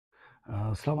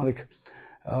السلام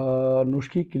علیکم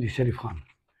نوشکی کلی شریف خان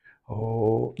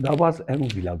داباز ایمو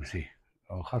بیلاب سے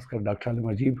خاص کر ڈاکٹر عالم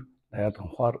عجیب حیات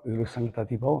خوار ایرو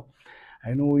سنگتاتی پاؤ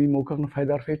اینو ای موقع نے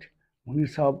فائدہ فیٹ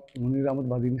منیر احمد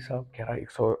بادینی صاحب کہہ رہا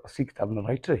 180 کتاب نا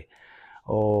رائٹر ہے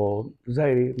اور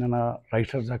ظاہر ننا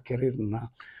رائٹر جا کہہ رہے ننا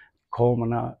کھو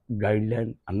منا گائیڈ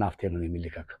لائن انافتے ننی ملے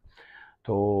کک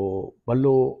تو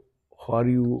بلو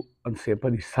خواریو ان سے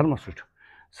پدی سر مسوٹ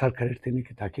سر کریٹتے نہیں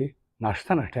کہ تاکہ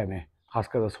ناشتہ نہ ٹائم ہے خاص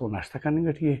کر دسو ناشتہ کرنے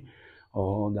گٹی ہے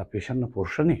اور دا پیشن نہ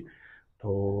پورشن ہے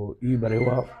تو ای برے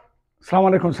ہوا السلام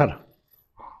علیکم سر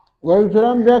وعلیکم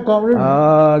السلام کیا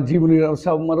کامریڈ جی منیر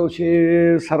صاحب مرو چھے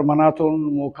سر مناتون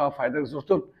موقع فائدہ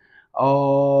ضرورتون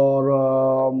اور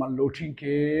من لوٹیں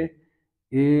کہ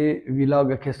یہ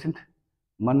ویلاگ کیسنت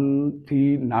من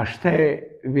تی ناشتہ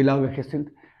ویلاگ کیسنت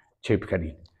چھپ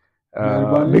کری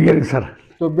بگیرن سر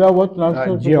تو بیا وقت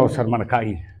ناشتہ جی ہو سر من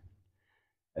کائی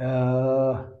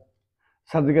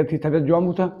سر دیگر تھی طبیعت جو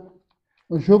آمو تھا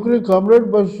شکریہ کامریڈ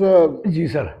بس جی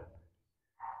سر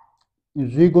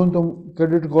زی گون تو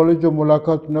کریڈٹ کالج جو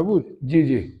ملاقات نبود جی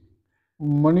جی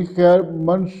من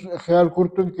خیال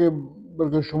کرتن کہ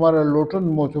بلکہ شمارا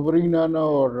لوٹن معتبرین آنا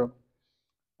اور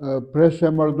پریس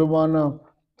مردم آنا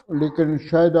لیکن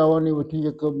شاید آوانی وتی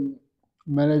ایک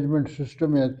مینجمنٹ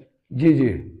سسٹم ہے جی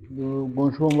جی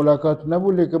گونشو ملاقات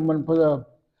نبود لیکن من پدا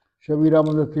شبیر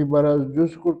احمد تی بارا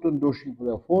جس کرتن دوشی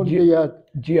پدا فون کے یاد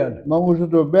جی آن مانگو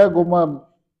تو بیا گوما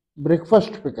بریک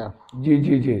فاسٹ پکا جی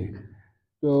جی جی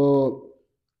تو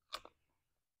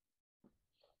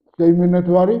کئی منت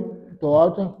واری تو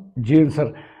آتا جی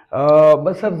سر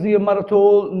بس سر جی ہمارا تو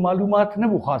معلومات نہ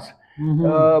بو خاص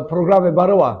پروگرام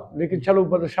باروا لیکن چلو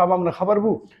بس شام ہم نے خبر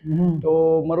بو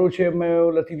تو مروچے میں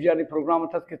لطیف جانی پروگرام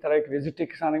تھا کہ طرح ایک وزٹ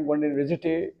کسان ون ڈے وزٹ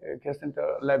کیسے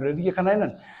لائبریری کے کھانا ہے نا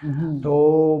تو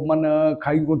من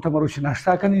کھائی گون تھا مروچے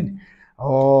ناشتہ کنین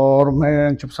اور میں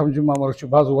چپ سمجھوں میں مروچے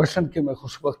بعض وشن کے میں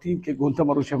خوش بختین کہ گون تھا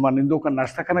مروچے مانندوں کا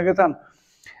ناشتہ کرنا گیا تھا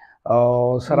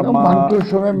سر من تو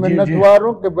شما منتوار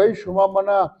ہوں کہ بھائی شما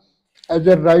منا ایز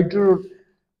اے رائٹر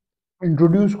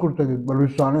انٹروڈیوس کرتا ہے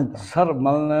بلوچستان ہے سر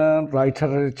من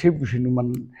رائٹر چھپ گوشنو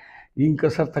من این کا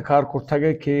سر تکار کرتا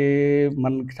گئے کہ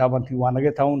من کتابان تھی وانا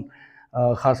گئے تھا ان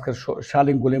خاص کر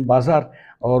شالنگ گلیم بازار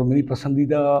اور میری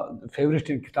پسندیدہ فیورٹ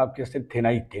کتاب کے استعمال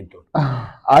تھینائی تھین تو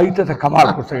آئی تا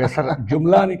کمال کرتا گئے سر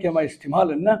جملہ نہیں کہ ہمیں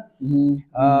استعمال ہے نا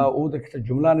او دا کتا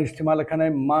جملہ نہیں استعمال کرنا ہے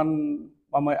مان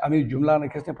ہمیں جملہ نے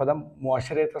کس نے پدم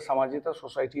معاشرے تا سماجی تا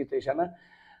سوسائٹی تا ایشانا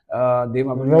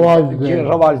دیما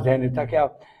رواج دینے تاکہ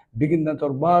آپ بگندن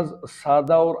اور بعض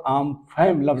سادہ اور عام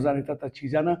فہم لفظانے تا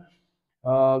چیزانا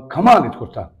کمال ات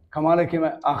کرتا کمال ہے کہ میں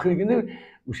آخری گندے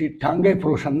اسی ٹھانگے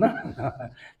پروشن نا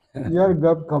یار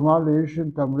گب کمال ایشن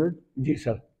کمریڈ جی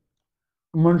سر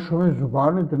من شویں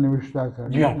زبان تا نوشتہ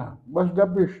کرنا بس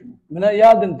گب ایشن میں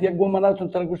یاد انتی ایک گو منا تو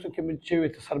ترگوشتو کہ میں چوئے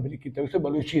تا سر بلکی تا اسے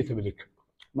بلوچی تا بلک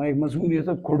میں ایک مضمون یہ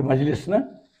تھا کھوڑ مجلس نا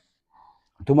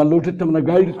تو میں لوٹے تم نے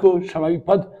گائیڈ کو شمائی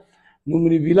پد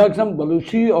نمری ویلاگ سم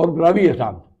بلوچی اور گراوی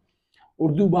احتام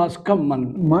اردو باز کم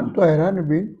من تو حیران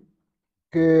بھی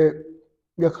کہ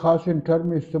ایک خاص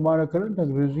انٹرم استعمال کریں تا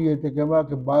انگریزی ہے کہ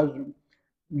بعض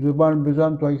زبان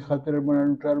بزان تو آئی خاطر من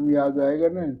انٹرم یاد آئے گا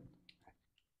نا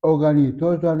اوگانی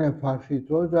تو جانے فارسی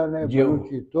تو جانے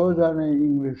بلوچی تو جانے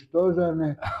انگلش تو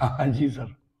جانے جی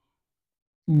سر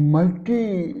ملٹی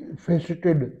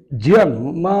فیسٹڈ جی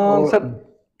میں سر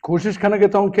کوشش کرنا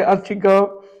کہتا ہوں کہ اچھی کا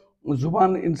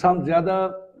زبان انسان زیادہ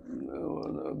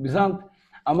بزانت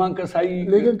امان کا سائی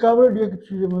لیکن کاورڈ یہ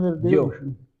چیزیں مگر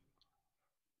دیوشن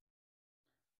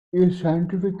یہ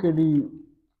سائنٹیفکلی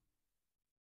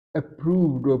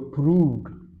اپرووڈ اور پرووڈ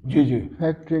جی جی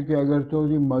فیکٹ ہے کہ اگر تو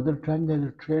دی مدر ٹنگ ہے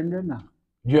ٹرینڈ ہے نا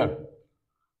جی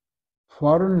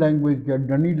فارن لینگویج یا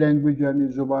ڈنی لینگویج یعنی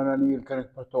زبان آنی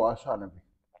کرک پر تو آسان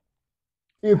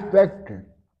ہے یہ فیکٹ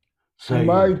ہے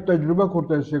میں ایک تجربہ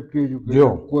کرتا ہے سیکٹری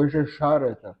ایجوکیشن کوئیشن شاہ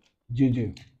رہتا جی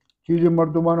جی چیزیں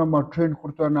مردمانہ میں ٹرین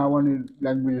کرتا ناوانی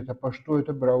لینگویج ہے پشتو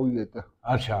ہے براوی ہے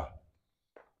اچھا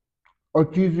اور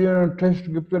چیزیں ٹیسٹ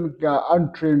گفتا کیا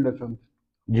انٹرینڈ ہے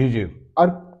جی جی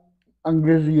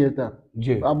انگریزی ہے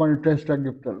جی آمانی ٹیسٹ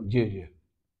گفتا جی جی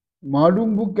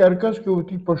معلوم بو کہ ارکس کی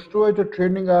ہوتی پشتو ہے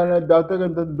ٹریننگ آنا داتا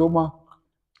گنتا 2 ماہ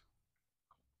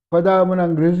پدا من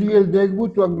انگریزی دیکھ بو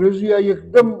تو انگریزی آئی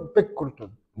ایک دم پک کرتا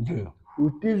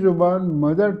ہوتی زبان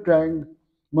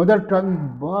مدر ٹنگ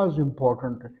بہت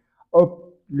امپورٹنٹ ہے اور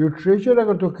لٹریچر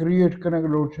اگر تو کریٹ کرنے کا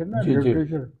لوٹ ہے نا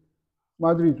لٹریچر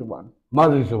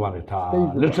مادری زبان تھا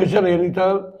لٹریچر یعنی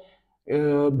تھا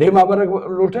دیما برک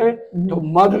لوٹے تو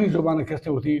مادری زبان کیسے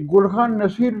ہوتی گلخان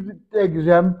نصیر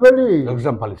ایگزامپل ہے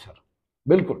سر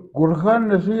بالکل گلخان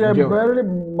نصیر ایگزامپل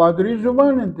مادری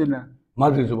زبان ہے تینا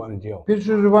مادری زبان جی ہو پھر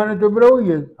سے زبانیں تو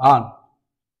براوی ہے ہاں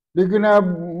لیکن آپ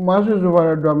مادری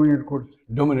زبان ڈومینیٹ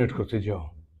کرتے ڈومینیٹ کرتے جی ہو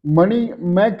منی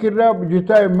میں کر رہا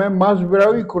جتا ہے میں ماس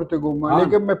براوی کرتے گوما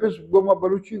لیکن میں پھر گوما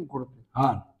بلوچی کرتے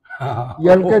ہاں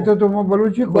یل کہتے تو میں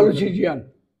بلوچی کرتے بلوچی جی ہاں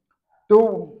تو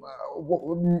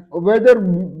ویدر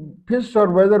پھس اور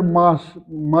ویدر ماس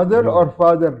مدر اور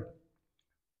فادر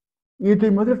یہ تھی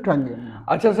مدر ٹنگ ہے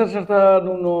اچھا سر سر تا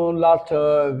نو لاسٹ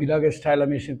ویلاگ اسٹائل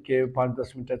ہمیشن کے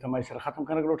 5-10 منٹ ہے ہمارے سر ختم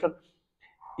کرنے کے لوٹر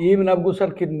یہ میں آپ کو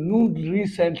سر کہ نون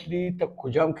ریسنٹلی تک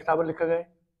کجام کتابیں لکھا گئے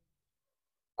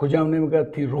کجام نے مگا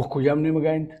تھی روح کجام نے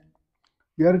مگا انت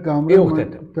یار کامرہ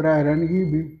ترا حیرانگی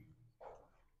بھی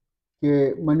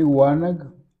کہ منی وانگ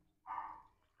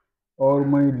اور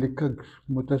منی لکھک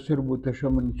متاثر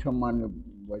متشمن شمان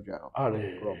وجہ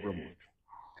پرابلم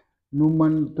نو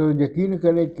من تو یقین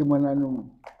کرے کہ منانو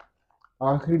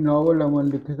آخری ناول من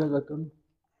لکھے تھا گتن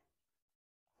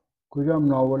کجام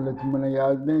ناول ہے من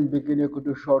یاد نہیں لیکن ایک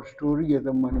تو شارٹ سٹوری ہے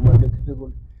تو من لکھے تھا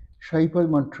شاید پر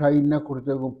من ٹرائی نہ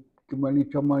کرتے گو کہ منی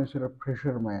چمان صرف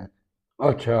پریشر میں ہے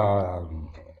اچھا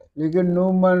لیکن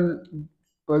نو من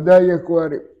پدا ایک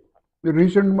وار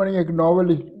ریسنٹ منی ایک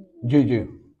ناول جی جی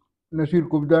نصیر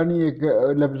قبدانی ایک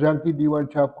لفظانتی دیوان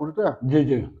چھاپ کرتا جی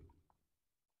جی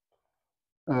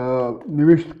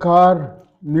نوشتکار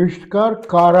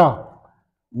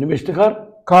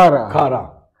کارا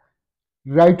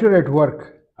رائٹر ایٹ ورک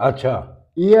اچھا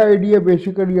یہ آئیڈیا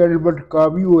بیسیکلی البرٹ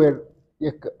کامیو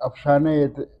ایک افسانہ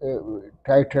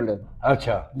ٹائٹل ہے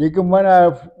اچھا لیکن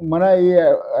منا یہ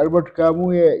البرٹ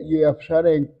کامو یہ افسانہ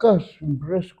انکس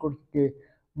امپریس کرتے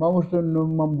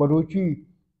من بلوچی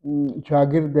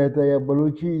شاگرد دیتا یا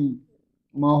بلوچی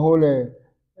ماحول ہے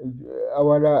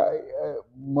ہمارا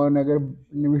من اگر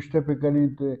نوشتہ پہ کریں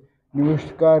تو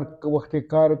نوشتکار وقت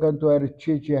کار کن تو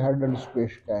اچھے ہرڈلس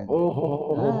پیش کریں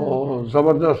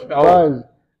زبردست بعض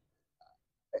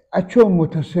اچھو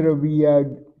متاثر بھی یا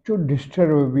چو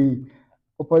ڈسٹرب بھی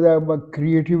پدا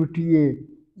کریٹیوٹی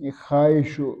ہے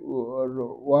خواہش اور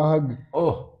واہگ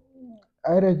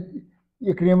ارے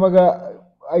ایک نمگا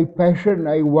آئی پیشن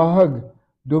آئی واہگ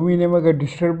دومی نمگا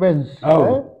ڈسٹربنس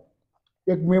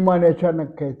ایک مہمان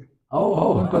اچانک کہتے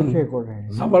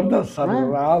زبردست سر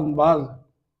باز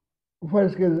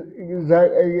فرض کے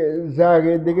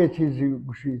زاگے دیکھے چیز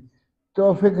خوشی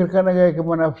تو فکر کرنا گیا کہ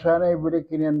من افسانہ ہے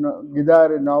بلیکن گدار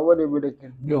ناول ہے بلیکن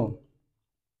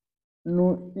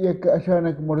نو ایک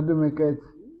اچانک مردم میں کہتے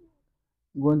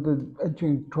گون تو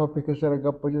اچھی ٹاپک ہے سر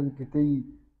گپ جن کی تی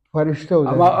فرشتہ ہو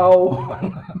جائے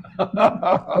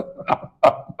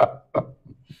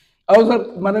او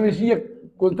سر من اسی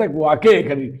کون تک واقع ہے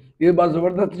کری یہ بات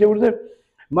زبردست چیز ہے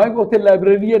میں کو تے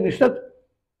لائبریری نشت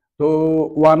تو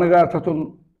وانگا تھا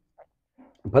تو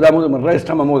پدا مودے من ریسٹ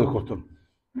ہم مودے کرتن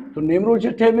تو نیمرو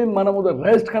چٹھے میں منا مودے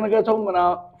ریسٹ کرنا گیا تھا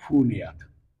منا فون یاد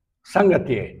سنگت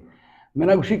یہ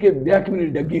منا خوشی کے بیاک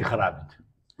منی ڈگی خراب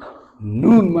تھا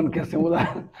نون من کیسے مودا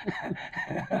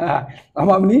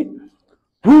ہم امنی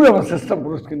پورا سسٹم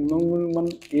پروس کے من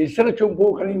ایسر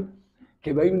چونکو کریں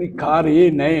کہ بھائی منی کار یہ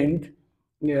نینت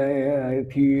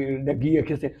تھی ڈگی ہے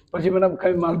کیسے پچھے میں نے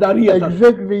کہیں مالداری ہے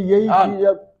ایگزیکٹلی یہی چیز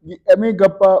ایم اے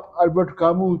گپا البرٹ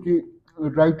کامو کی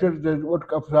رائٹر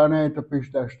وٹ افسانہ ہے تو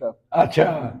پیش داشتا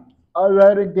اچھا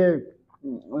ظاہر ہے کہ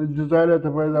جزائر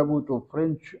تھا پیدا وہ تو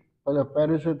فرینچ پہلے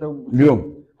پیرس ہے تو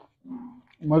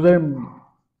مذہب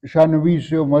شانویز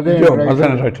سے مذہب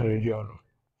رائٹر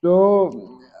تو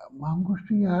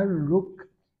مانگوشتی یار لوگ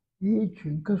یہ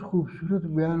چنکس خوبصورت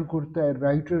بیان کرتا ہے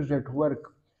رائٹرز ایٹ ورک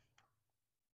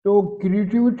تو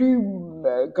کریٹیوٹی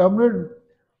کامریڈ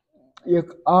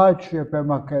ایک آج ہے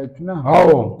پیما کہت نا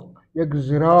ایک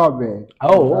زراب ہے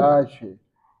آج ہے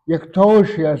ایک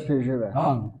تھوش ہے اسٹیشن ہے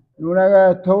انہوں نے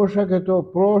کہا تھوش ہے کہ تو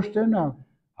پروشت ہے نا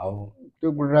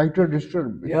تو رائٹر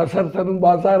ڈسٹرب یا سر تنوں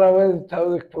بازار آوے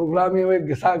ایک پروگرام ہے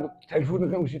گسا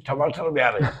ٹیلیفون کا مجھے ٹماٹر بھی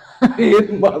آ رہے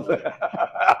یہ بات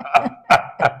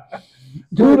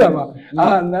دور ہے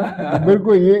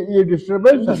بالکل یہ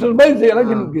ڈسٹربنس ہے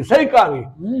لیکن گسا ہی کار ہے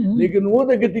لیکن وہ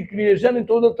تو کہتی کریشن ہے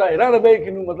تو حیران ہے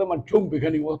کہ مطلب من چوم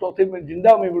بکھنی وہ تو پھر میں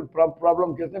زندہ میں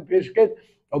پرابلم کہتے ہیں پیش کہتے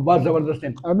اور بات زبردست ہے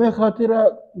ہمیں خاطرہ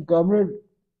کامریڈ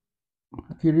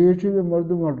کریٹیو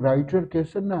مردم اور رائٹر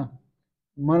کیسے نا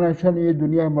من اچھا یہ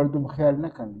دنیا مردم خیال نہ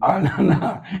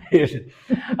کرنا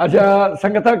اچھا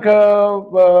سنگتا کا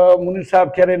منیر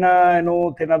صاحب کہہ رہے نا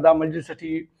انو تینا دا مجلس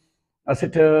سٹی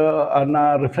اسٹ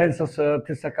نا ریفرنسس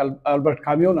تھسک البرٹ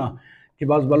کامیو نا کہ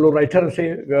بعض بلو رائٹر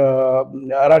سے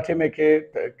اراٹھے میں کہ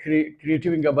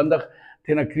کریٹیونگ بندخ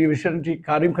تینا کریویشن ٹی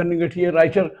کاریم کرنے گٹھی ہے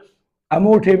رائٹر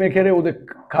اموٹے میں کہہ رہے وہ دے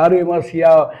کاریم اس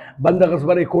یا بندخ اس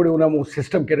بارے کوڑے انہا مو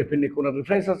سسٹم کہہ رہے پھرنے کو نا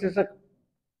ریفرنسس تھسک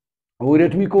وہ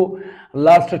ریٹمی کو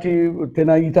لاسٹ ٹی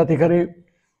تینا ایتا تے کرے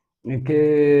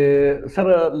کہ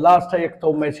سر لاسٹ ایک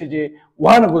تو میسیج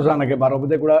وہاں گزانا کے بارو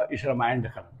بدے گڑا اشرا مائنڈ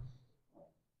کر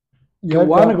کہ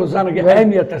وہاں گزانا کے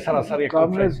اہمیت ہے سراسر ایک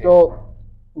کامریڈ تو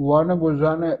وہاں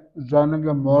گزانا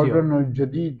کا ماڈرن اور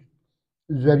جدید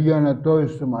ذریعہ نہ تو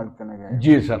استعمال کرنے گئے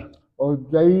جی سر اور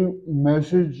کئی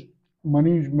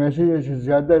میسیج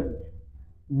زیادہ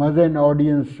مزے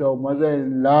آڈینس ہو مزے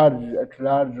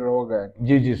لارج ہو گئے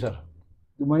جی جی سر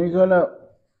منی خیال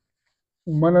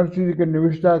من ہر چیز کے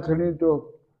نوشتہ کریں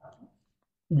تو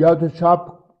یا تو چھاپ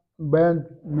بیان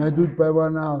محدود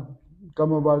پیمانہ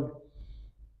کم آباد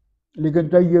لیکن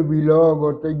تب یہ ویلاگ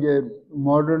اور تب یہ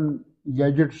ماڈرن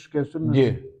گیجٹس کے سن جی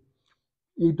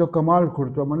یہ تو کمال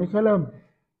کرتا منی خیال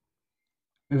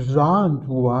زانت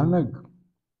وانگ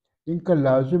ان کا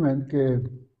لازم ہے کہ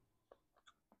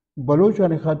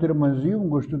بلوچان خاطر منظیم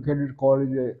گوشتوں کیڈٹ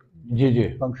کالج جی جی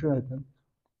فنکشن ہے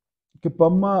کہ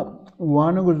پما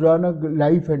وانگ زانگ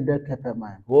لائف اینڈ ڈیتھ ہے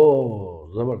پیمائیں وہ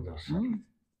زبردست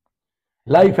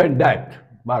لائف اینڈ ڈیتھ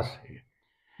بس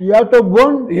یا تو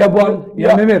بون یا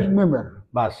ممر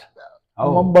بس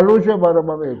من بلوچ بارا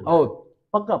میں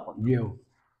پکا جی ہو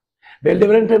بیل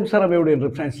ڈیورنٹ ٹائم سر ہمیں اڑے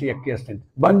ریفرنس یک کے استن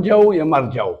بن جاؤ یا مر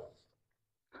جاؤ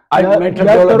یا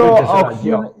ترو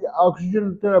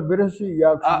آکسیجن ترا برسی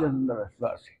یا آکسیجن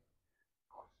برسی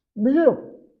مجھے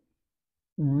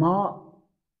ما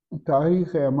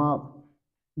تاریخ اما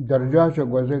درجہ چا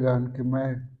گوزے گان کہ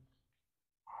میں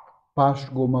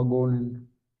پاسٹ گوما گونن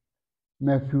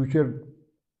میں فیوچر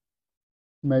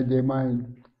میں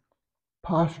دیمائن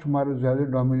پاسٹ ہمارے زیادہ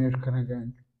ڈومینیٹ کرنے گئے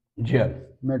جی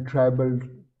میں ٹرائبل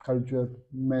کلچر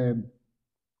میں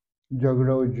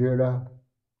جھگڑا و جیڑا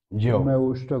میں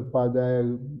اس تک پادائے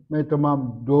میں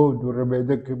تمام دو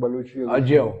ربیدک کی بلوچی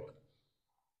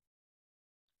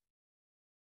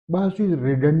بہت چیز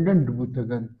ریڈنڈنٹ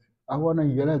بودتگن آوانا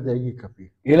یلا دے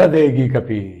گی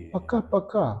کپی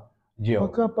پکا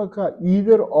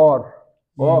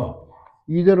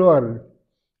either or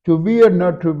to be or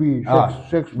not to be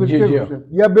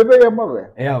یا بے بے یا موے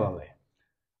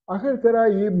آخر طرح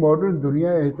یہ ماڈرن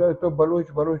دنیا ہے تو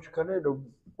بلوچ کرے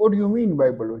what do you mean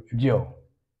by Baloch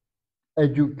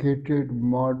educated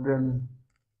modern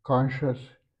conscious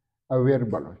aware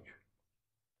Baloch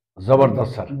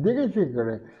زبردست سر دیکھیں چیک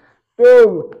کرے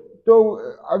تو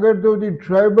اگر تو دی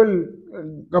ٹرائبل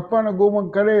گپانا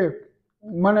گومن کرے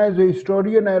من ایز اے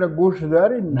ہسٹورین ایرا گوشت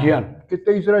داری کہ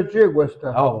تیسرا چے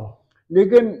گوستا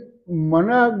لیکن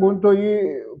منا گون تو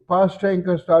یہ پاسٹ ٹائم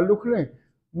کا تعلق لیں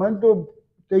من تو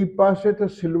تی پاس سے تو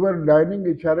سلور لائننگ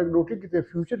اشارہ روٹی کی تے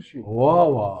فیوچر سی واہ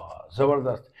واہ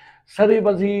زبردست سری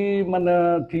بازی من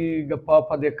تھی گپا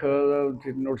پا دیکھ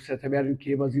نوٹ سے تھے بیارن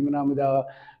کی بازی من آمدہ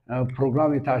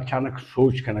پروگرام تا اچانک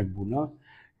سوچ کنک بونا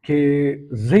کہ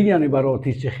زیانی بارو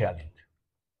تیسے خیالیں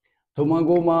تو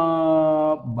مانگو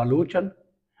ما بلوچن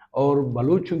اور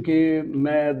بلوچوں کے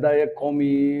میں دا ایک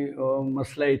قومی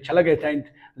مسئلہ چلا گئے تھا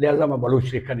لہذا میں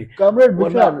بلوچ لکھنی کامریڈ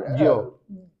بچار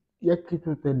یک کی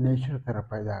تو تے نیچر طرح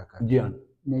پیدا کر جیان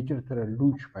نیچر طرح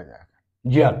لوچ پیدا کر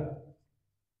جیان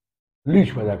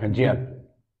لوچ پیدا کر جیان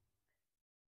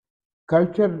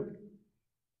کلچر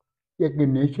یک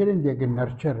نیچر ہے یک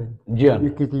نرچر ہے جیان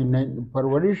یک تی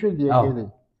پرورش ہے یک تی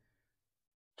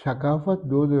ثقافت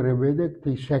دو ربیدک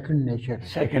تی سیکنڈ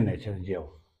نیچر جیو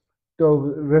تو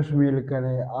رسم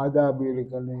لکھنے آداب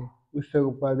لکھنے اس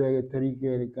تک پادے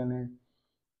طریقے لکھنے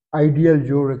آئیڈیل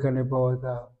جوڑ کرنے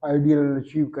پاتا آئیڈیل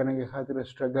اچیو کرنے کے خاطر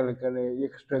اسٹرگل کرے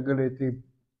ایک اسٹرگل ہے تی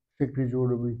فکری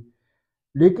جوڑ بھی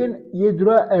لیکن یہ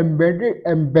درا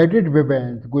ایمبیڈڈ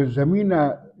ویبینت کوئی زمینہ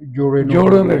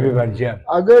جوڑوں میں بھی بن جائے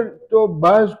اگر تو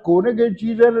بعض کونے کے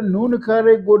چیزیں نون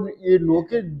کھارے یہ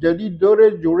نوکے جدید دورے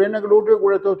جوڑے نہ لوٹے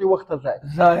گوڑے تو تی وقت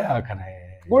ضائع کرنے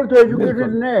گوڑے تو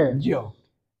ایجوکیشن نہیں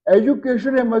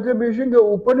ایجوکیشن ہے مطلب بیشن کے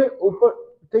اوپر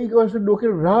تی کے واسطے لوکے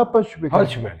راہ پچ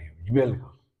بالکل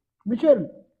بچر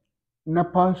نہ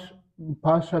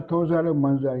پاس ستو زالے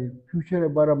منظاری فیوچر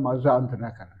بارا ما زانت نہ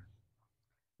کرنا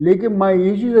لیکن ما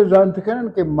یہ چیز زانت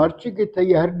کرنا کہ مرچی کے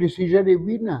تی ہر ڈیسیجن ہے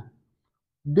بھی نا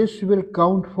this will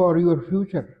count for your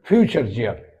future جی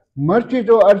مرچی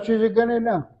تو ہر چیز کرنے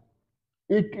نا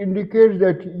it indicates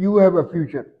that you have a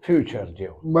future جی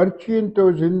مرچی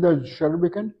تو زندہ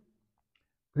شرب کن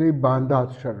پھر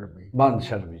باندات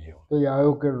شربی جی تو یہ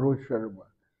آئیو کہ روز شربا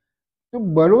تو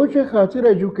بلوچ خاطر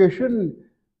ایجوکیشن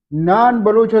نان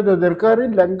بلوچ دا درکاری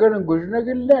لنگن گجنا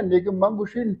گلن لیکن من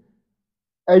گوشن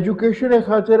ایجوکیشن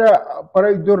خاطر پر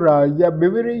ادھر رہا یا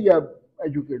بیوری یا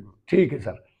ایجوکیٹ ٹھیک ہے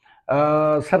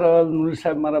سر نور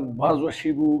صاحب ہمارا بعض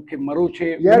وشیبو کہ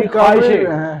مروچے میری خواہش ہے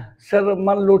سر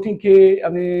من لوٹیں کہ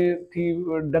ہمیں تھی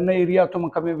ڈنہ ایریا تو من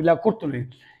کمی ولا کرتو لیں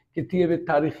کتنی بھی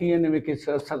تاریخی ہیں کہ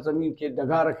سرزمین کے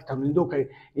ڈگارہ کی تھوندوں کے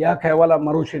یا کہ والا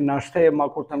مروچ ناشتے ماں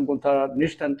کو تن کو تا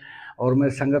نشتن اور میں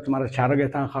سنگت ہمارا چارہ گئے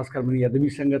تھا خاص کر منی ادبی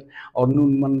سنگت اور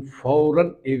نون من فوراً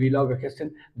اے ویلاگ کیسن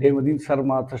دے مدین سر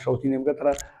ما تشوتی نے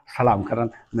مگترا سلام کرن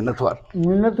منتوار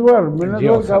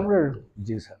کامریڈ.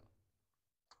 جی سر.